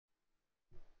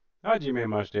Hajime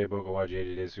Mashite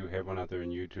Bokawaji Desu, everyone out there in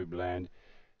YouTube land.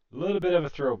 A little bit of a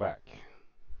throwback.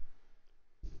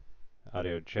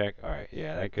 Audio check. Alright,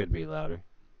 yeah, that could be louder.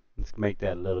 Let's make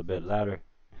that a little bit louder.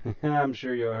 I'm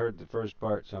sure you heard the first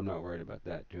part, so I'm not worried about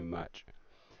that too much.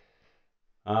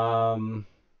 Um,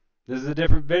 this is a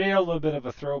different video, a little bit of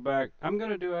a throwback. I'm going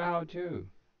to do a how-to.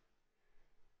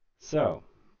 So,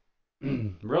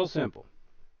 real simple.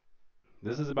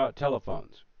 This is about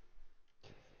telephones.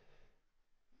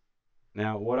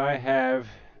 Now, what I have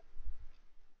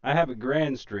a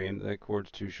grand stream. That cord's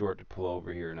too short to pull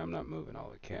over here, and I'm not moving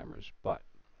all the cameras. But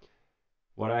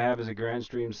what I have is a grand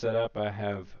stream set up. I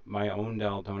have my own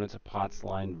dial tone. It's a POTS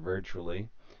line virtually.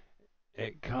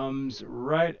 It comes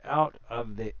right out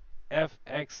of the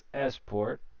FXS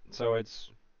port, so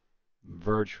it's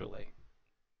virtually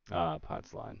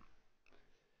POTS line.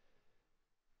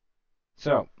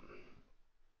 So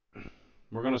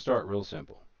we're going to start real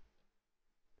simple.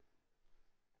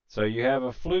 So you have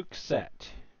a fluke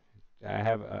set.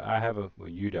 Well,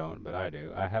 you don't, but I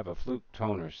do. I have a fluke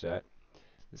toner set.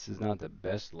 This is not the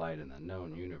best light in the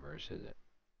known universe, is it?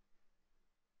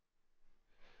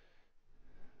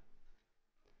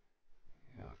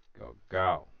 Go,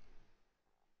 go.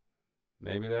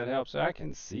 Maybe that helps. I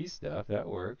can see stuff. That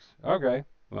works. Okay.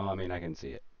 Well, I mean, I can see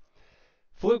it.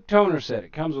 Fluke toner set.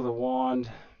 It comes with a wand.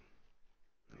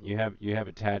 You have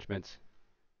attachments.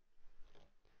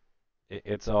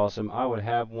 It's awesome. I would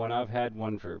have one. I've had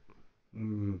one for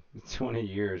 20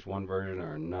 years, one version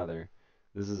or another.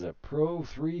 This is a Pro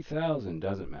 3000.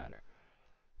 Doesn't matter.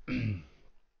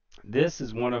 This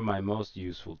is one of my most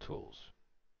useful tools.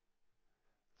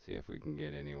 See if we can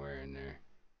get anywhere in there.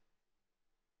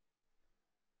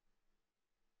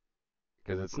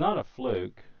 Because it's not a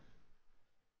fluke.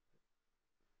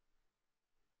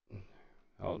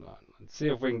 Hold on. Let's see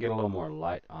if we can get a little more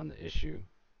light on the issue.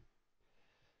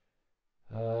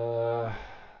 Uh,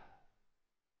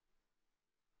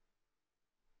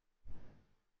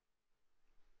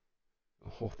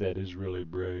 oh, that is really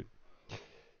bright.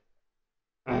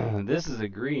 This is a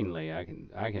Greenlee.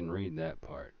 I can read that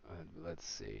part. Let's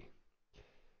see.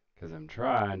 Because I'm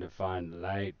trying to find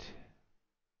light.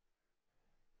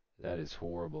 That is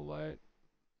horrible light.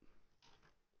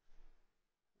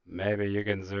 Maybe you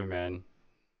can zoom in.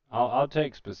 I'll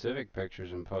take specific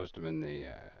pictures and post them in the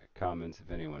comments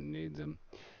if anyone needs them.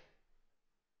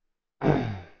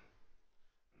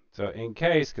 So in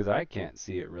case, because I can't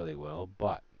see it really well,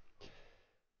 but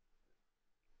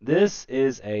this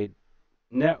is a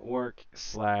network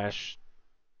slash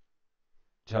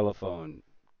telephone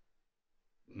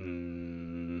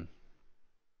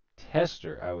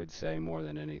tester, I would say, more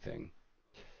than anything.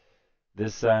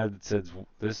 This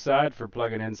side for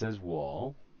plugging in says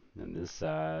wall, and this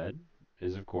side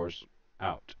is of course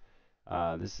out.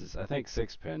 This is I think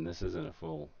 6 pin. This isn't a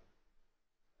full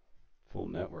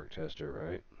network tester,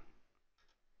 right?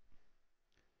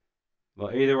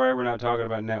 Well, either way, we're not talking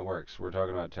about networks. We're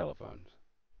talking about telephones.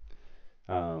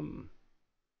 Um,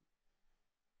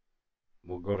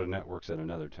 we'll go to networks at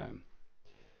another time.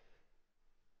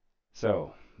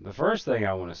 So the first thing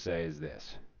I want to say is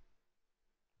this,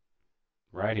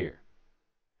 right here.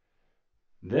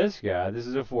 This guy, this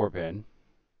is a 4 pin.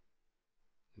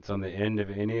 It's on the end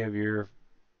of any of your,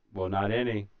 well, not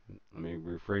any. Let me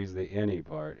rephrase the any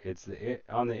part. It's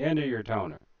on the end of your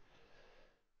toner,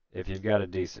 if you've got a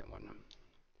decent one.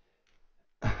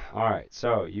 All right,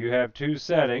 so you have two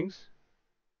settings,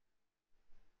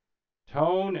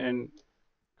 tone and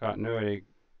continuity.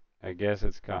 I guess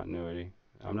it's continuity.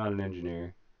 I'm not an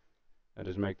engineer. I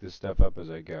just make this stuff up as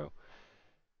I go.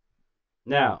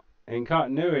 Now, in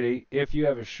continuity, if you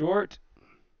have a short,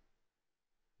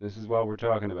 this is why we're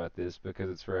talking about this, because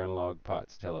it's for analog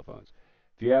POTS telephones.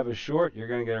 If you have a short, you're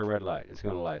going to get a red light. It's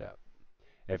going to light up.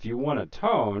 If you want a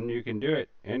tone, you can do it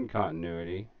in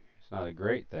continuity. It's not a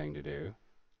great thing to do.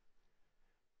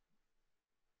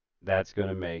 That's going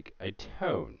to make a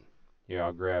tone. Here,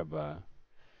 I'll grab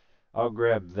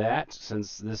that.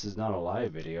 Since this is not a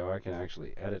live video, I can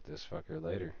actually edit this fucker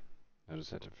later. I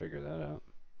just have to figure that out.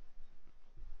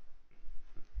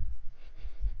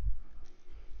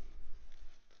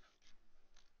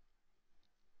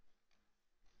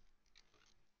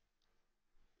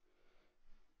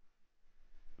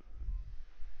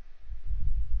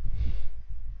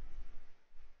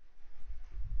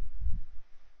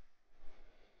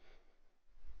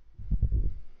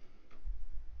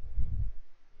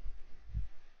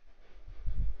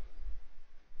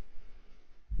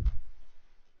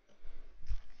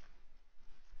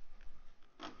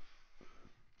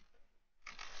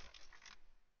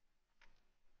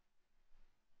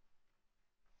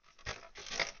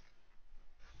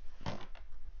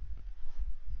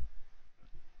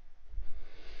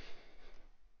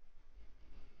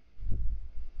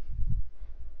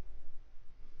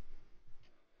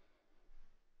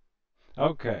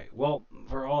 Okay, well,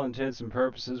 for all intents and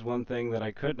purposes, one thing that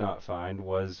I could not find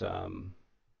was a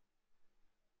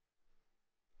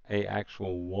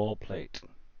actual wall plate.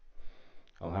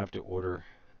 I'll have to order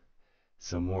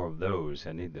some more of those.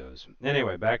 I need those.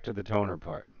 Anyway, back to the toner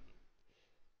part.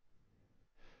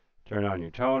 Turn on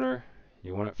your toner.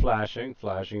 You want it flashing.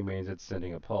 Flashing means it's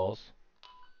sending a pulse.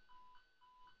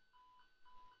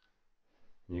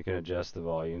 You can adjust the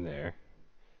volume there.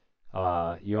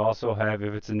 You also have,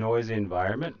 if it's a noisy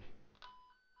environment,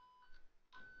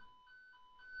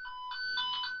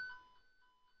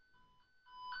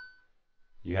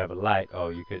 you have a light. Oh,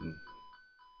 you couldn't.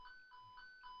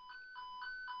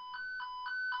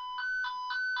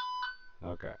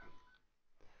 Okay,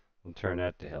 we'll turn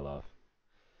that the hell off.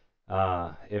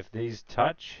 If these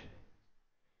touch,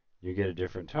 you get a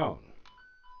different tone.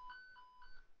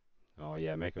 Oh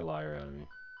yeah, make a liar out of me.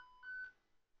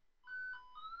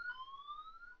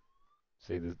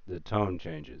 See, the tone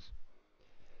changes.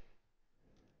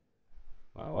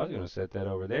 Well, I was going to set that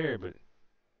over there, but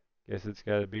guess it's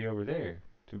got to be over there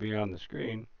to be on the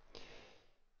screen.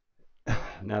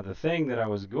 Now, the thing that I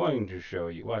was going to show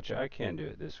you, watch, I can do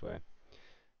it this way.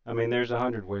 I mean, there's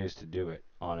 100 ways to do it,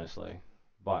 honestly.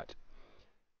 But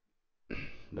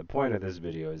the point of this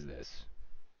video is this.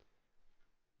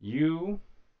 You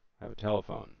have a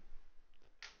telephone,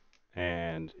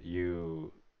 and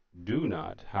you do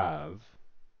not have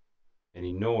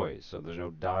any noise, so there's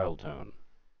no dial tone.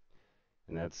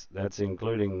 And that's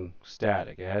including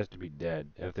static. It has to be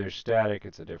dead. If there's static,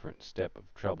 it's a different step of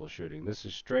troubleshooting. This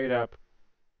is straight up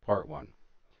part one.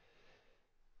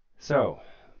 So,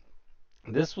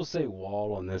 this will say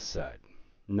wall on this side.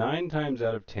 9 times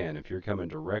out of 10, if you're coming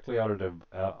directly out of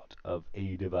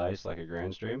a device like a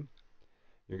Grandstream,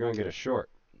 you're going to get a short.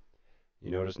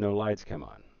 You notice no lights come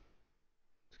on.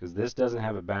 It's because this doesn't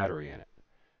have a battery in it.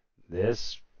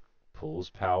 This pulls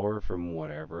power from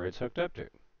whatever it's hooked up to.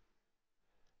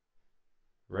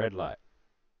 Red light.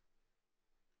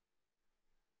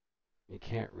 You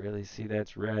can't really see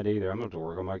that's red either. I'm going to have to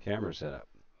work on my camera setup.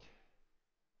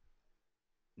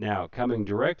 Now, coming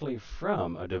directly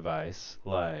from a device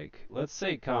like, let's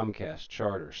say Comcast,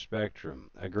 Charter,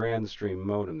 Spectrum, a Grandstream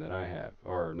modem that I have,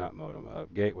 or not modem, a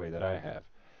gateway that I have,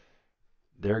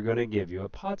 they're going to give you a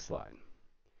POTS line.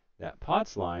 That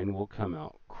POTS line will come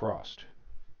out crossed.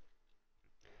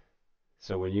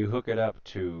 So when you hook it up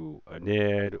to a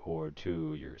NID or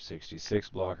to your 66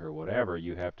 block or whatever,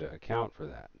 you have to account for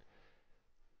that.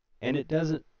 And it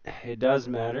does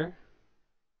matter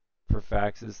for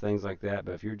faxes, things like that,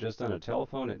 but if you're just on a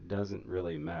telephone, it doesn't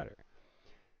really matter.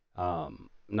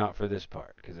 Not for this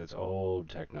part, because it's old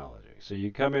technology. So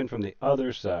you come in from the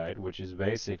other side, which is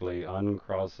basically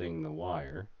uncrossing the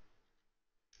wire.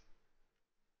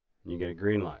 You get a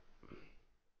green light.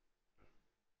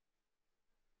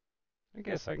 I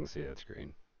guess I can see that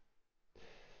screen.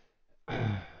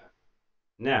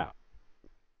 Now,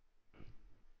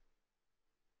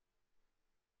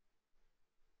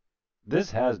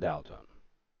 this has dial tone.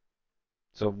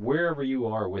 So wherever you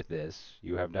are with this,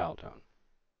 you have dial tone.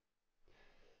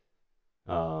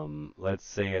 Let's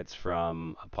say it's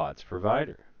from a POTS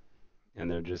provider,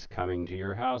 and they're just coming to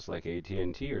your house like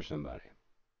AT&T or somebody.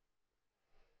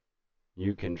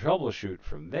 You can troubleshoot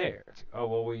from there. It's like, oh,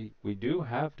 well, we do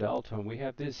have dial tone. We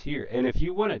have this here. And if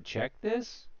you want to check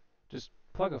this, just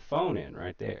plug a phone in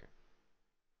right there.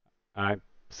 I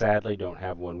sadly don't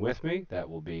have one with me. That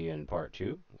will be in part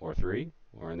 2 or 3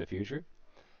 or in the future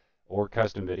or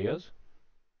custom videos.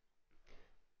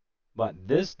 But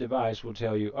this device will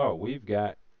tell you, oh, we've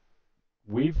got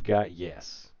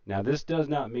yes. Now, this does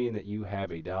not mean that you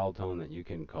have a dial tone that you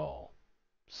can call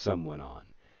someone on.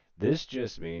 This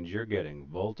just means you're getting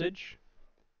voltage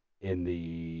in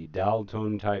the dial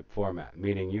tone type format,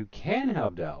 meaning you can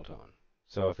have dial tone.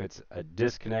 So if it's a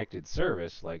disconnected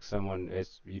service, like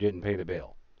you didn't pay the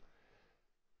bill,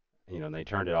 and they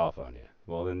turned it off on you.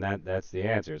 Well, then that's the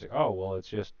answer. It's like, oh, well,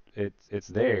 it's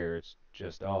there, it's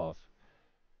just off.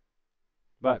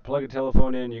 But plug a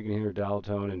telephone in, you can hear dial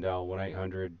tone and dial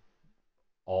 1-800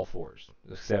 all fours,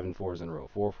 the 7 fours in a row,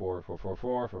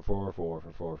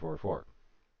 4444444444444.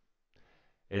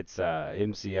 It's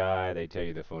MCI. They tell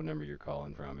you the phone number you're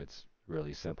calling from. It's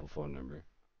really simple phone number.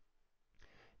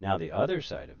 Now the other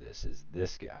side of this is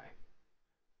this guy.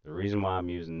 The reason why I'm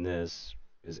using this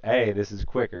is this is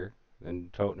quicker than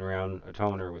toting around a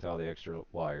toner with all the extra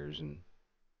wires and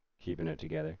keeping it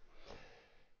together.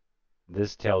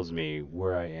 This tells me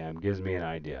where I am, gives me an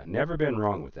idea. Never been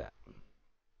wrong with that.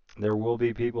 There will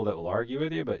be people that will argue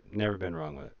with you, but never been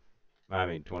wrong with it. I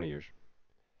mean, 20 years.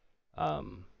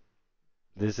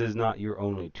 This is not your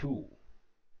only tool.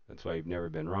 That's why you've never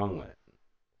been wrong with it.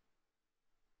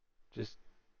 Just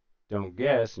don't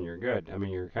guess and you're good. I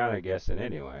mean, you're kind of guessing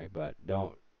anyway, but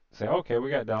don't say, okay, we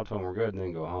got Daltone, we're good, and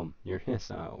then go home. That's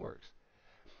not how it works.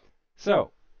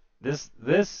 So, this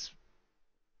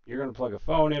you're going to plug a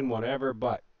phone in, whatever,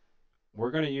 but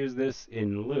we're going to use this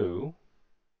in lieu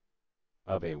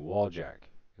of a wall jack.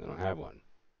 I don't have one.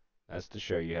 That's to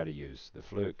show you how to use the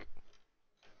fluke.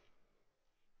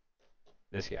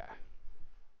 This guy.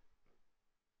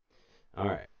 All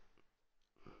right.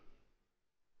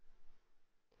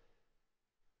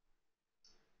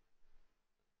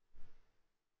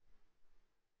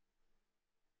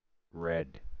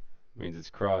 Red means it's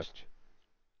crossed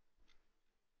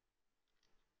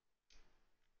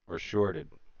or shorted.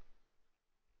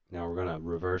 Now we're going to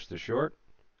reverse the short.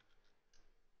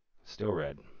 Still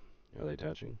red. Are they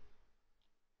touching?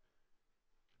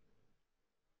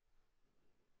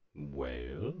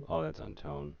 Well, oh, that's on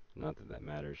tone. Not that that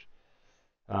matters.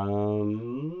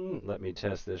 Let me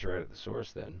test this right at the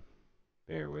source then.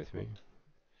 Bear with me.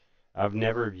 I've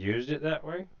never used it that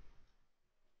way.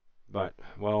 But,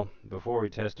 well, before we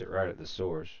test it right at the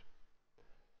source,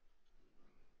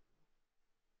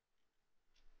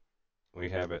 we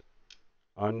have it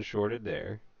unshorted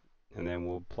there, and then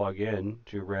we'll plug in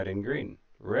to red and green.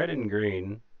 Red and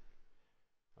green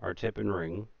are tip and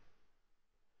ring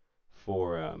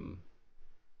for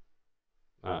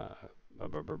uh,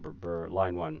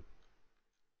 line 1.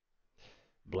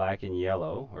 Black and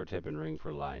yellow are tip and ring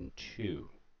for line 2.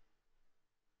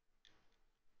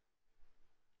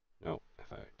 No,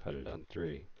 if I put it on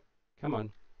 3. Come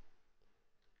on.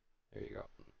 There you go.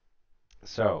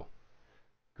 So,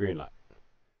 green light.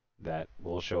 That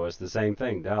will show us the same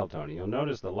thing, dial tone. You'll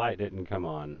notice the light didn't come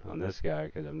on this guy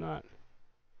because I'm not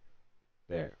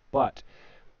there. But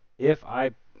if I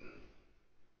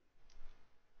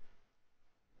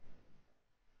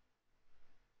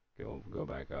go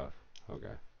back off,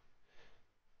 okay.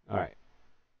 All right.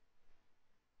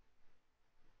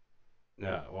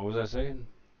 What was I saying?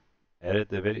 Edit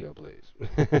the video, please.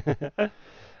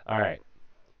 All right.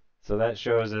 So that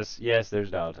shows us, yes,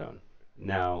 there's dial tone.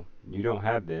 Now, you don't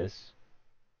have this.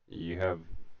 You have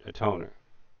a toner.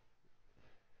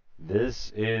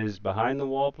 This is behind the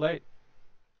wall plate,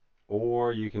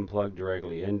 or you can plug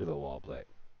directly into the wall plate.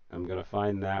 I'm going to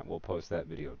find that. We'll post that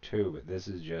video too, but this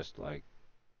is just like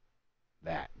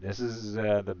that. This is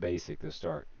the basic to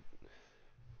start.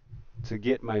 To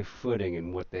get my footing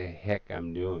in what the heck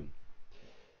I'm doing.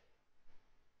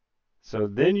 So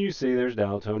then you see there's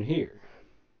dial tone here.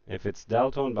 If it's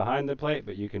dial tone behind the plate,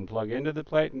 but you can plug into the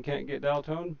plate and can't get dial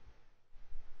tone,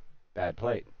 bad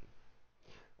plate.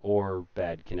 Or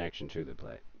bad connection to the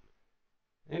plate.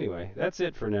 Anyway, that's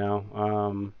it for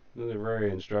now. This is a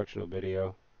very instructional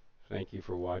video. Thank you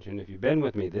for watching. If you've been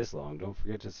with me this long, don't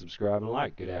forget to subscribe and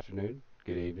like. Good afternoon,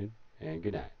 good evening, and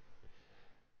good night.